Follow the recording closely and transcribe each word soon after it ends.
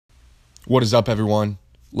What is up, everyone?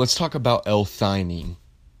 Let's talk about L-Theanine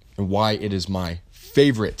and why it is my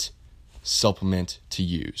favorite supplement to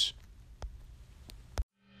use.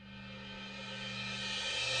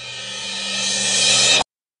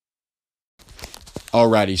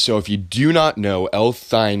 Alrighty, so if you do not know,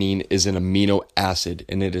 L-Theanine is an amino acid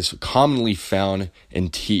and it is commonly found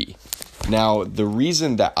in tea. Now, the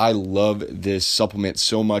reason that I love this supplement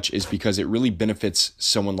so much is because it really benefits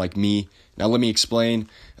someone like me. Now, let me explain.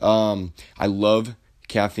 I love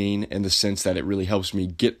caffeine in the sense that it really helps me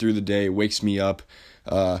get through the day, wakes me up,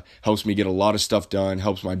 helps me get a lot of stuff done,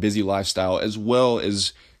 helps my busy lifestyle, as well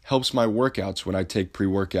as helps my workouts when I take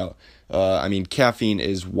pre-workout. Caffeine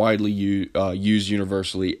is widely used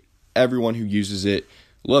universally. Everyone who uses it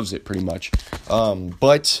loves it pretty much.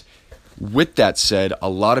 But with that said, a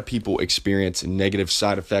lot of people experience negative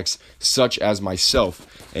side effects, such as myself.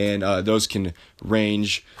 And those can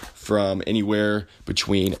range from anywhere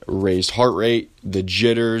between raised heart rate, the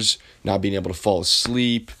jitters, not being able to fall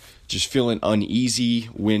asleep, just feeling uneasy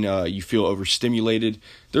when you feel overstimulated.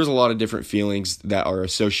 There's a lot of different feelings that are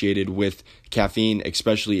associated with caffeine,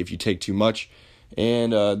 especially if you take too much.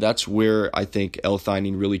 And that's where I think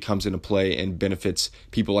L-Theanine really comes into play and benefits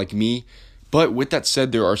people like me. But with that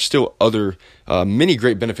said, there are still other many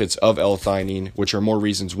great benefits of L-Theanine, which are more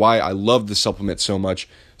reasons why I love the supplement so much.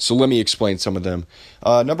 So let me explain some of them.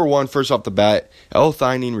 Number one, first off the bat,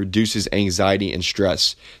 L-Theanine reduces anxiety and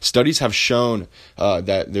stress. Studies have shown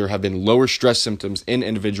that there have been lower stress symptoms in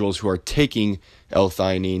individuals who are taking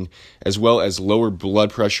L-Theanine, as well as lower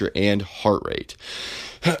blood pressure and heart rate.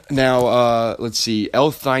 Now, let's see.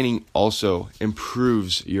 L-Theanine also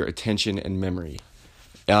improves your attention and memory.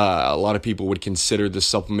 A lot of people would consider this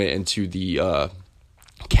supplement into the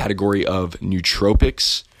category of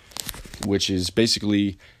nootropics, which is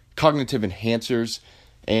basically cognitive enhancers.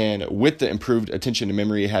 And with the improved attention and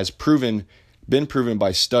memory, it has been proven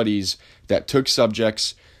by studies that took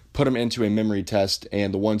subjects, put them into a memory test,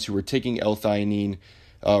 and the ones who were taking L-Theanine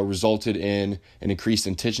resulted in an increased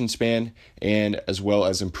attention span and as well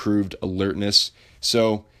as improved alertness.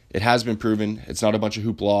 So it has been proven. It's not a bunch of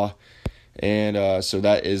hoopla. And so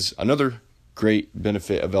that is another great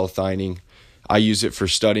benefit of L-Theanine. I use it for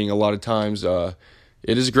studying a lot of times.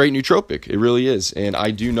 It is a great nootropic. It really is. And I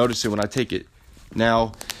do notice it when I take it.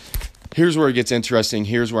 Now, here's where it gets interesting.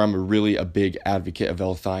 Here's where I'm really a big advocate of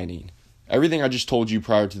L-Theanine. Everything I just told you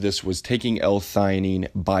prior to this was taking L-Theanine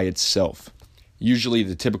by itself. Usually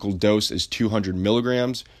the typical dose is 200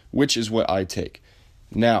 milligrams, which is what I take.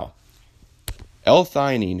 Now,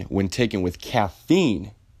 L-Theanine, when taken with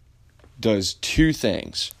caffeine, does two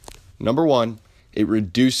things. Number one, it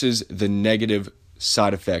reduces the negative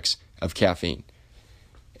side effects of caffeine.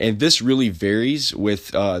 And this really varies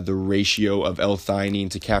with the ratio of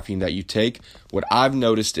L-Theanine to caffeine that you take. What I've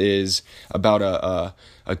noticed is about a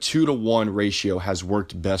 2-to-1 ratio has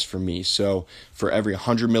worked best for me. So for every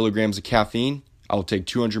 100 milligrams of caffeine, I'll take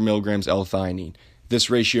 200 milligrams L-Theanine.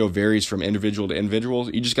 This ratio varies from individual to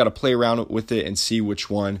individual. You just got to play around with it and see which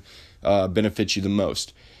one benefits you the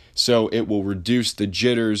most. So it will reduce the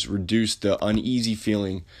jitters, reduce the uneasy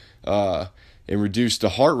feeling, and reduce the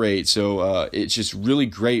heart rate. So it's just really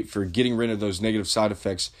great for getting rid of those negative side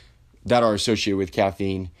effects that are associated with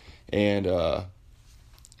caffeine. And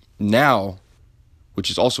now,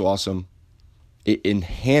 which is also awesome, it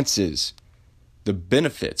enhances the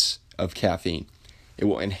benefits of caffeine. It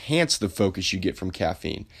will enhance the focus you get from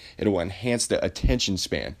caffeine. It will enhance the attention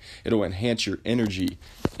span. It will enhance your energy.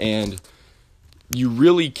 And you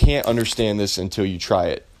really can't understand this until you try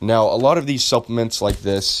it. Now, a lot of these supplements like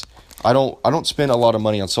this, I don't spend a lot of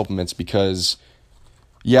money on supplements because,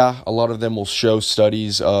 yeah, a lot of them will show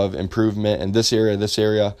studies of improvement in this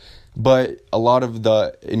area, but a lot of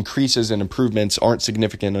the increases and improvements aren't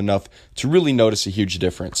significant enough to really notice a huge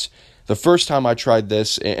difference. The first time I tried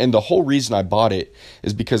this, and the whole reason I bought it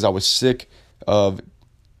is because I was sick of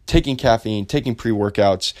taking caffeine, taking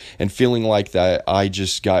pre-workouts, and feeling like that I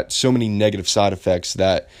just got so many negative side effects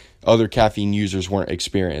that other caffeine users weren't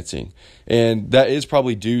experiencing. And that is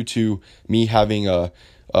probably due to me having a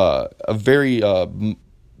very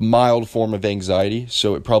mild form of anxiety,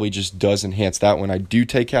 so it probably just does enhance that when I do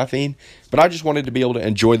take caffeine. But I just wanted to be able to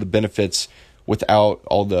enjoy the benefits without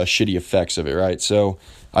all the shitty effects of it, right? So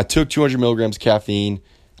I took 200 milligrams of caffeine.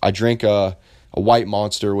 I drank a white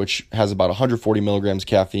Monster, which has about 140 milligrams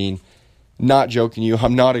caffeine. Not joking you,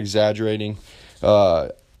 I'm not exaggerating.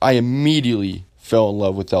 I immediately fell in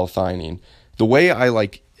love with L-Theanine. The way I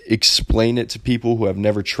explain it to people who have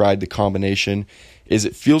never tried the combination is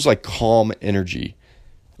it feels like calm energy.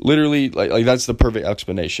 Literally, like that's the perfect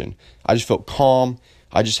explanation. I just felt calm.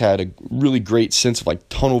 I just had a really great sense of like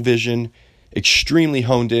tunnel vision, extremely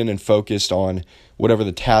honed in and focused on whatever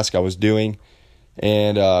the task I was doing.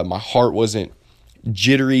 And my heart wasn't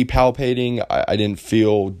jittery, palpating. I didn't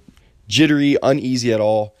feel jittery, uneasy at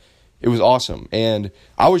all. It was awesome. And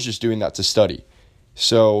I was just doing that to study.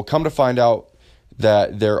 So come to find out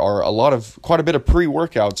that there are quite a bit of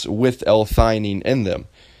pre-workouts with L-Theanine in them.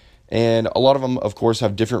 And a lot of them, of course,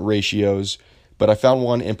 have different ratios. But I found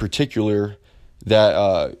one in particular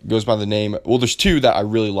that goes by the name, well, there's two that I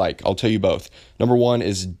really like. I'll tell you both. Number one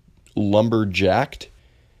is Lumberjacked,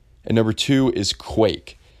 and number two is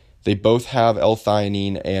Quake. They both have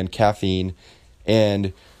L-Theanine and caffeine.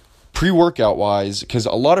 And pre-workout wise, because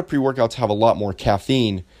a lot of pre-workouts have a lot more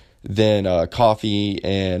caffeine than coffee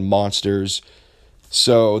and Monsters.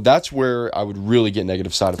 So that's where I would really get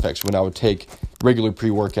negative side effects when I would take regular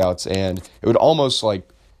pre-workouts, and it would almost like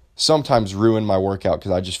sometimes ruin my workout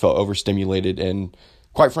because I just felt overstimulated, and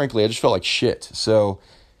quite frankly, I just felt like shit. So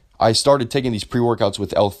I started taking these pre-workouts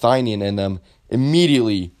with L-Theanine in them,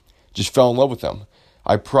 immediately just fell in love with them.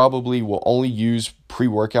 I probably will only use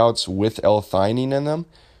pre-workouts with L-Theanine in them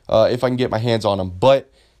if I can get my hands on them. But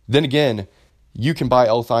then again, you can buy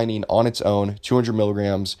L-Theanine on its own, 200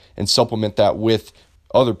 milligrams, and supplement that with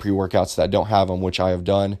other pre-workouts that don't have them, which I have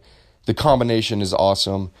done. The combination is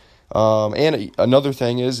awesome. And another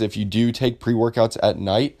thing is, if you do take pre-workouts at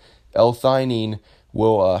night, L-Theanine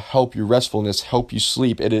will help your restfulness, help you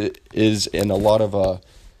sleep. It is in a lot of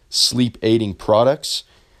sleep aiding products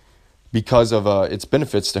because of its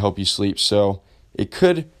benefits to help you sleep. So it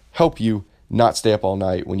could help you not stay up all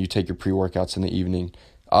night when you take your pre-workouts in the evening.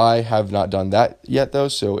 I have not done that yet, though,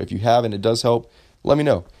 so if you have and it does help, let me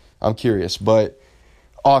know. I'm curious, but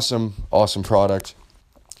awesome product.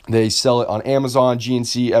 They sell it on Amazon,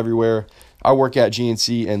 GNC, everywhere. I work at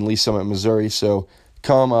GNC in Lee Summit, Missouri, so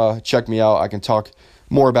come check me out. I can talk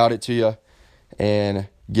more about it to you and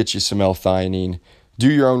get you some L-Theanine. Do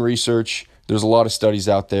your own research. There's a lot of studies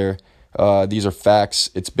out there. These are facts.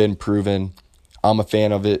 It's been proven. I'm a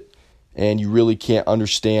fan of it. And you really can't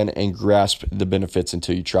understand and grasp the benefits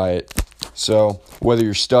until you try it. So whether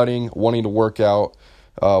you're studying, wanting to work out,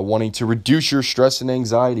 wanting to reduce your stress and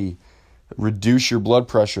anxiety, reduce your blood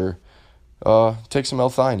pressure, take some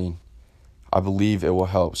L-Theanine. I believe it will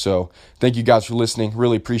help. So thank you guys for listening.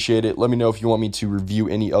 Really appreciate it. Let me know if you want me to review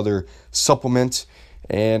any other supplement,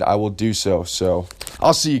 and I will do so. So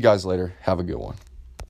I'll see you guys later. Have a good one.